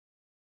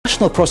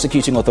National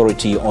Prosecuting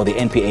Authority, or the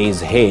NPA's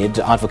head,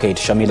 Advocate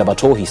Shamila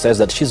Batohi, says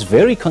that she's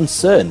very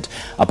concerned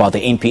about the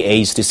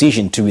NPA's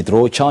decision to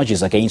withdraw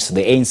charges against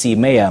the ANC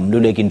Mayor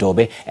Mluleki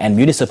Ndobe and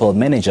municipal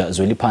manager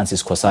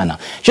Zweliphansi Skhosana.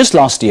 Just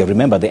last year,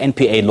 remember, the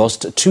NPA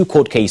lost 2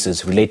 court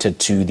cases related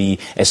to the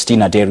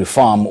Estina Dairy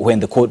Farm when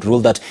the court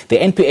ruled that the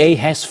NPA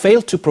has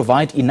failed to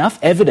provide enough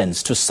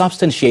evidence to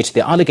substantiate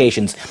the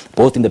allegations,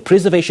 both in the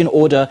preservation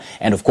order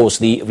and, of course,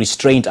 the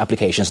restraint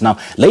applications. Now,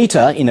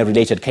 later, in a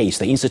related case,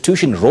 the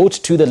institution wrote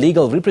to the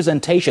legal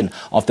representation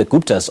of the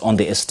Guptas on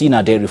the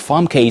Estina Dairy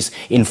Farm case,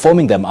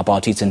 informing them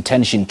about its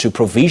intention to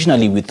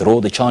provisionally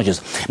withdraw the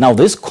charges. Now,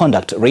 this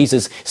conduct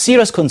raises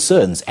serious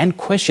concerns and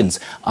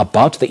questions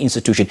about the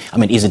institution. I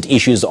mean, is it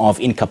issues of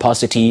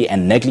incapacity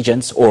and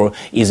negligence, or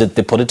is it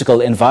the political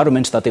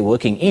environment that they're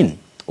working in?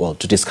 Well,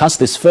 to discuss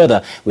this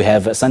further, we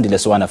have Sandile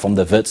Swana from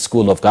the Wits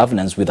School of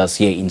Governance with us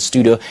here in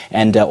studio,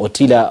 and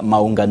Otila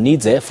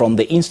Maunganidze from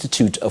the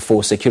Institute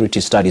for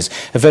Security Studies.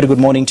 A very good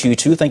morning to you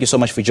too. Thank you so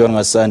much for joining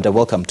us, and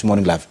welcome to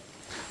Morning Live.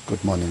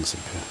 Good morning,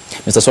 Cynthia.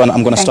 Mr. Swana,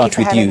 I'm going to start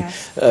with you.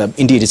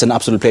 Indeed, it's an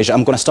absolute pleasure.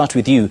 I'm going to start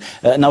with you.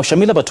 Now,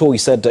 Shamila Batohi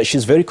said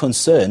she's very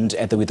concerned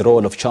at the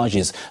withdrawal of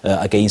charges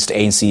against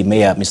ANC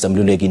Mayor Mr.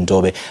 Mluleki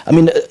Ndobe. I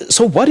mean,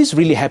 so what is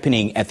really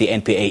happening at the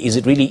NPA? Is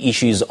it really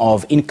issues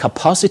of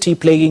incapacity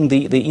plaguing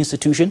the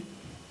institution?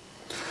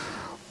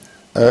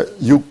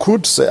 You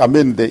could say, I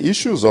mean, the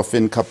issues of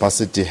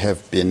incapacity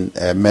have been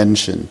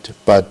mentioned,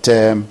 but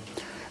in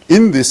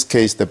this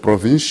case, the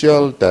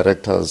provincial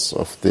directors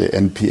of the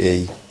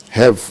NPA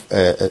have,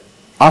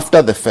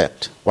 after the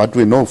fact, what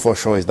we know for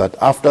sure is that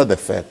after the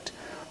fact,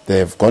 they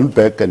have gone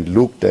back and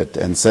looked at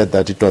and said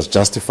that it was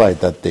justified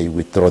that they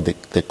withdraw the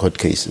court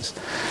cases,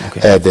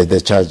 okay.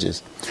 The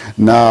charges.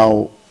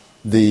 Now,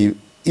 the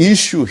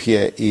issue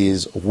here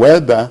is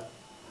whether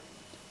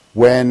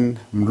when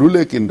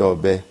Mluleki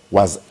Ndobe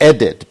was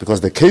added, because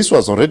the case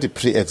was already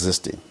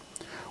pre-existing,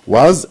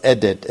 was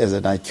added as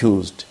an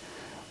accused,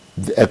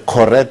 a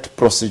correct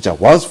procedure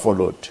was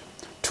followed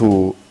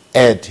to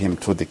add him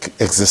to the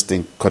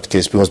existing court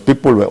case, because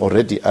people were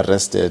already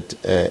arrested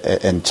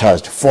and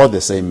charged for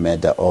the same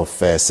murder of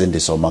Cindy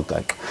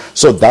Somagaqa.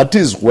 So that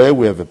is where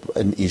we have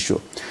an issue.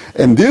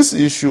 And this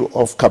issue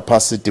of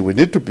capacity, we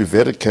need to be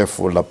very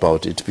careful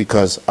about it,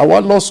 because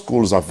our law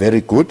schools are very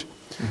good.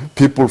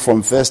 People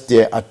from first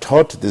year are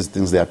taught these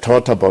things. They are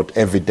taught about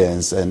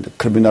evidence and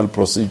criminal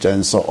procedure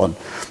and so on.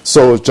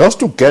 So just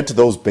to get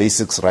those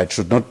basics right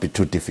should not be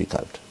too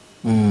difficult.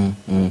 I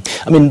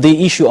mean,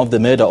 the issue of the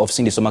murder of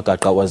Cindy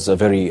Somagaqa was a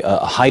very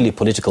highly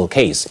political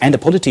case, and a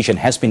politician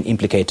has been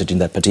implicated in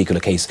that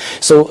particular case.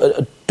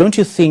 So don't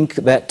you think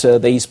that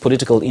there is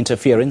political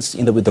interference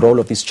in the withdrawal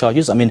of these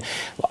charges? I mean,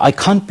 I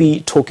can't be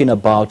talking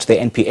about the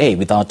NPA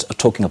without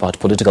talking about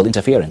political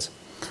interference.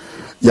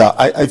 Yeah,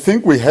 I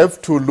think we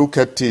have to look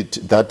at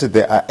it that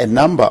there are a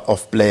number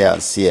of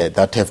players here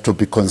that have to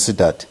be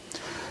considered.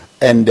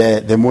 And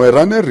the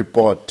Moerane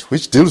report,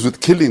 which deals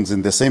with killings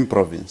in the same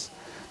province,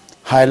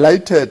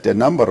 highlighted a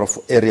number of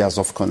areas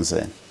of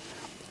concern.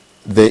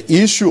 The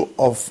issue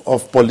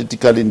of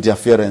political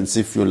interference,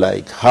 if you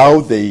like,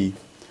 how the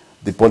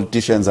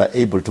politicians are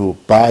able to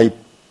buy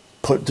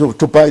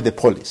the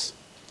police.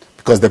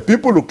 Because the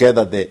people who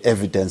gather the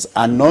evidence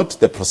are not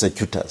the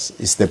prosecutors,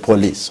 it's the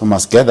police who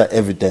must gather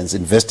evidence,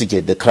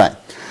 investigate the crime.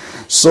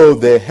 So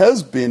there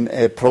has been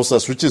a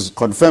process which is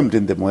confirmed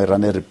in the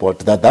Moerane report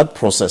that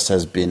process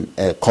has been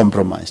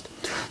compromised.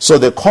 So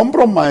the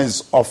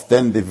compromise of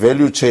then the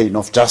value chain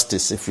of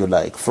justice, if you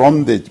like,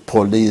 from the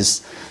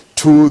police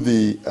to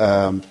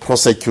the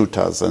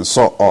prosecutors and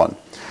so on,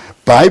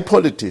 by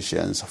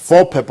politicians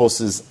for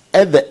purposes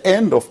at the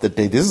end of the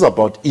day. This is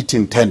about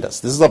eating tenders.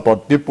 This is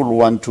about people who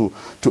want to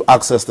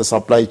access the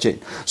supply chain.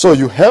 So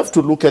you have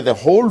to look at the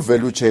whole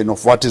value chain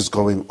of what is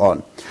going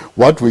on.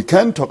 What we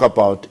can talk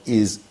about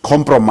is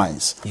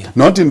compromise,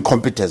 not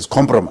incompetence,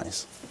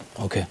 compromise.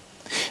 Okay.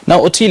 Now,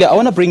 Otile, I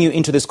want to bring you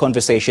into this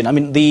conversation. I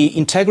mean, the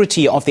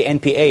integrity of the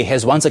NPA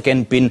has once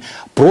again been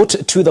brought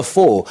to the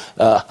fore.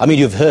 I mean,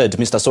 you've heard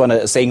Mr.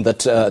 Swana saying that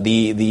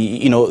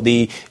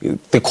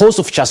the course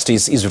of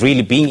justice is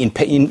really being an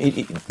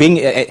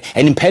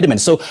impediment.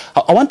 So,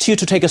 I want you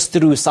to take us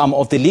through some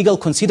of the legal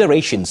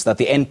considerations that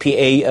the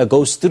NPA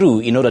goes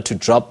through in order to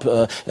drop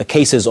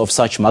cases of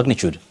such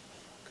magnitude.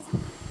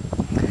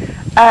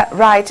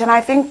 Right, and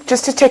I think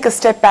just to take a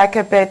step back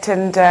a bit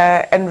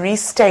and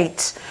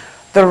restate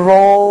the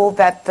role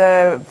that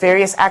the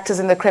various actors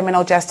in the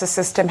criminal justice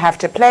system have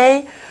to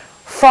play,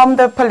 from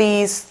the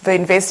police, the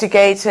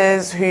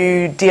investigators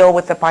who deal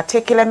with the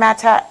particular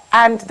matter,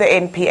 and the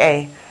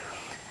NPA.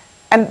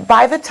 And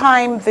by the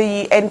time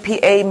the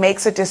NPA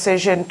makes a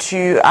decision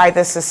to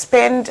either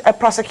suspend a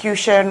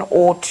prosecution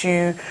or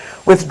to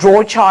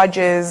withdraw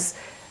charges,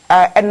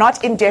 and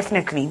not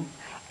indefinitely,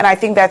 and I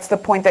think that's the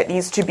point that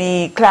needs to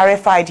be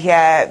clarified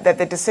here, that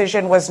the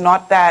decision was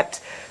not that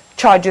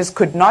charges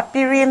could not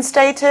be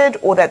reinstated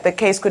or that the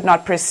case could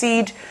not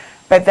proceed,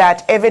 but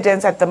that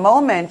evidence at the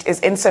moment is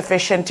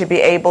insufficient to be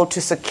able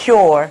to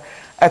secure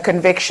a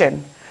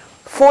conviction.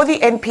 for the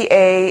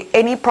NPA,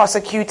 any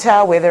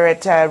prosecutor, whether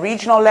at a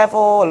regional level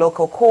or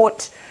local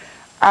court,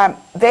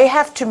 they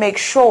have to make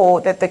sure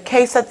that the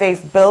case that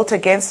they've built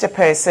against a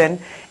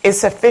person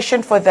is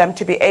sufficient for them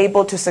to be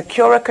able to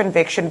secure a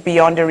conviction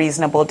beyond a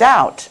reasonable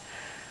doubt.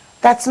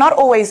 That's not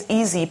always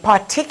easy,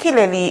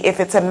 particularly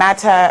if it's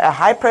a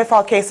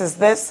high-profile case as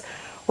this,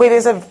 where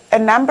there's a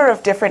number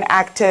of different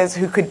actors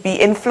who could be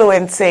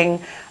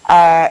influencing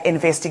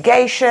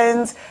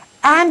investigations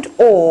and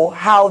or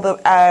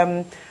how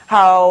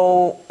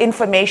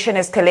information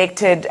is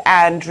collected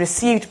and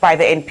received by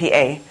the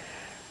NPA.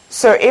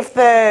 So if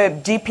the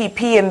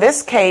DPP in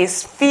this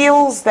case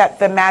feels that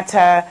the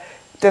matter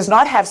does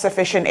not have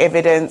sufficient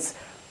evidence,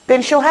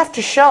 then she'll have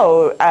to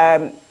show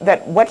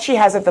that what she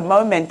has at the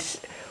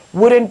moment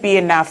wouldn't be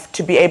enough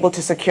to be able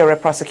to secure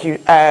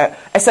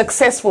a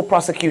successful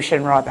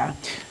prosecution, rather.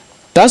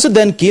 Does it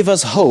then give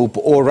us hope,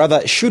 or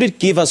rather, should it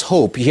give us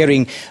hope,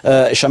 hearing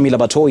Shamila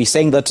Batohi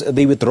saying that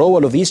the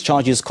withdrawal of these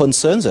charges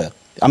concerns her?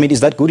 I mean, is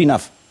that good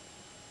enough?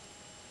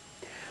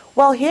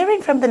 Well,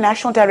 hearing from the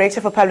National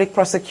Director for Public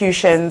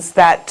Prosecutions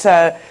that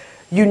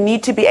you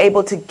need to be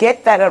able to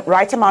get that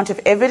right amount of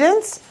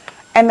evidence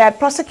and that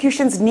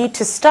prosecutions need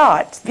to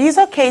start. These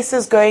are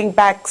cases going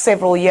back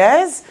several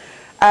years.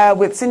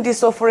 With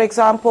Sindiso, for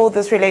example,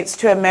 this relates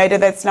to a murder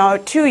that's now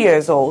 2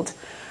 years old.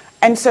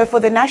 And so for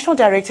the National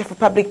Director for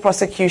Public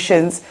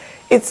Prosecutions,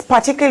 it's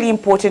particularly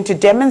important to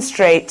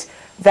demonstrate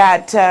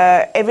that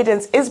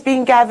evidence is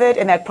being gathered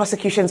and that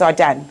prosecutions are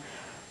done.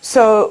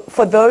 So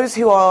for those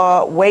who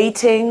are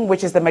waiting,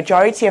 which is the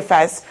majority of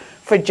us,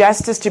 for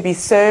justice to be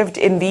served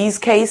in these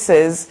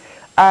cases,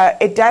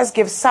 it does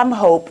give some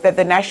hope that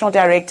the National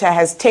Director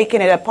has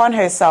taken it upon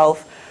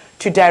herself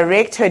to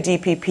direct her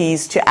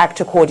DPPs to act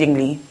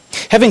accordingly.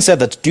 Having said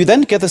that, do you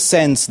then get the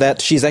sense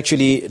that she's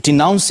actually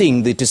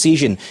denouncing the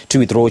decision to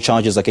withdraw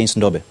charges against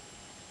Ndobe?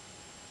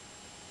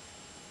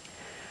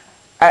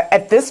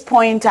 At this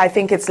point, I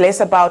think it's less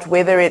about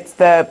whether it's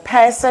the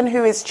person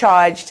who is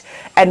charged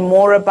and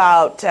more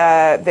about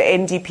the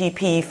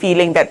NDPP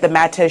feeling that the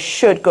matter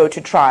should go to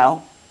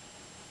trial.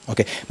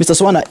 Okay. Mr.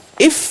 Skhosana,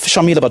 if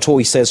Shamila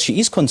Batohi says she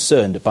is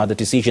concerned by the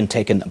decision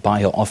taken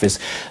by her office,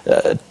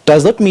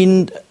 does that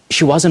mean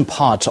she wasn't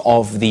part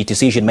of the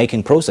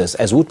decision-making process,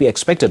 as would be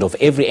expected of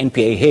every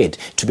NPA head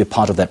to be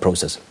part of that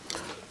process?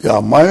 Yeah,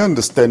 my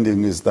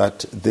understanding is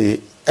that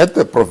at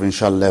the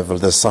provincial level,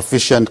 there's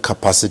sufficient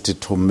capacity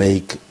to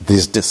make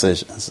these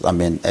decisions. I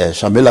mean,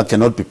 Shamila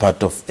cannot be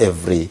part of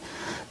every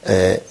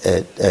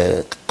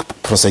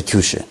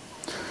prosecution.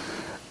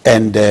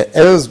 And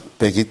as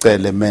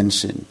Begitele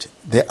mentioned,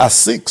 there are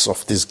 6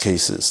 of these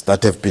cases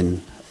that have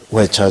been,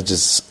 where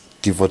charges,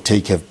 give or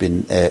take, have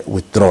been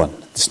withdrawn.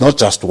 It's not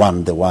just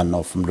one, the one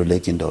of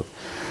Mluleki Ndobe.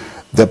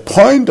 The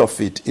point of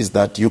it is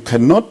that you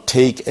cannot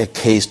take a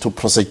case to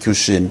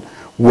prosecution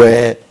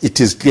where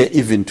it is clear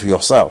even to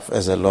yourself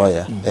as a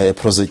lawyer, a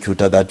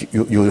prosecutor, that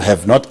you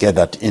have not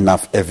gathered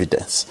enough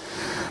evidence.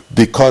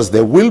 Because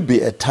there will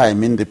be a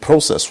time in the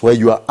process where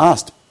you are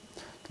asked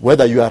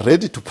whether you are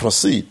ready to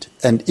proceed.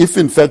 And if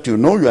in fact you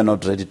know you are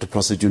not ready to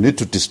proceed, you need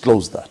to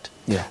disclose that.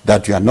 Yeah.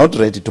 That you are not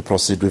ready to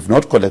proceed, we've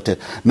not collected.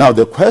 Now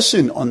the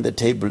question on the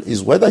table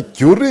is whether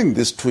during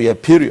this 2-year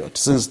period,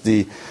 since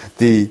the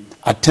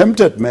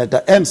attempted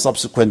murder and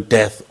subsequent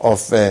death of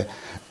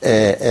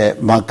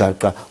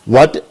Magaqa,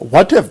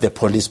 what have the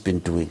police been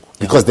doing?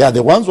 Because they are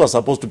the ones who are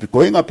supposed to be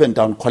going up and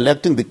down,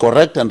 collecting the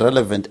correct and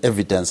relevant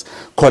evidence,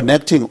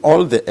 connecting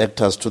all the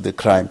actors to the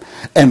crime.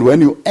 And when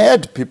you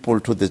add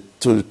people to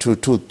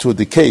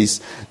the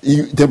case,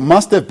 there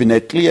must have been a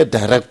clear,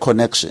 direct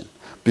connection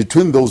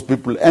between those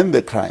people and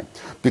the crime.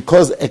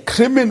 Because a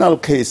criminal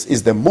case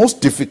is the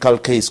most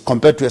difficult case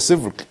compared to a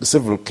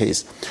civil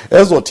case.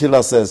 As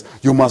Otila says,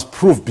 you must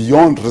prove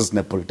beyond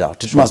reasonable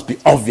doubt. It must be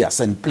obvious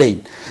and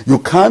plain. You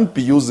can't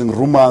be using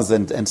rumors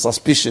and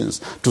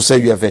suspicions to say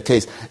you have a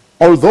case.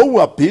 Although we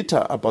are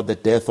bitter about the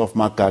death of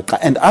Magaqa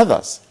and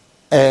others,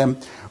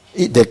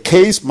 the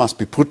case must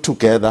be put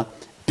together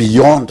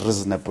beyond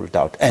reasonable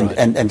doubt. And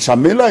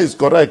Shamila is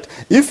correct.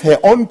 If her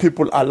own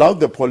people allow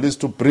the police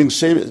to bring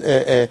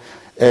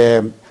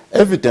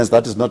evidence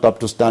that is not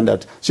up to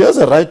standard, she has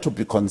a right to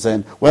be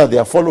concerned whether they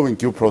are following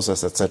due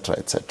process, etc.,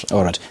 etc.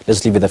 All right,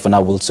 let's leave it there for now.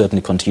 We'll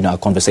certainly continue our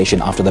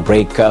conversation after the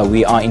break.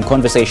 We are in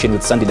conversation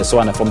with Sandile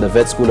Swana from the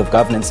Vet School of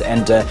Governance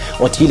and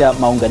Otila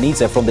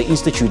Maunganidze from the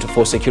Institute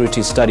for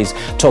Security Studies,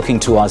 talking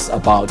to us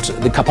about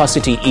the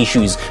capacity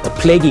issues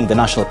plaguing the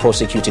National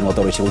Prosecuting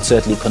Authority. We'll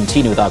certainly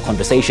continue with our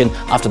conversation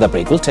after the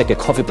break. We'll take a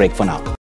coffee break for now.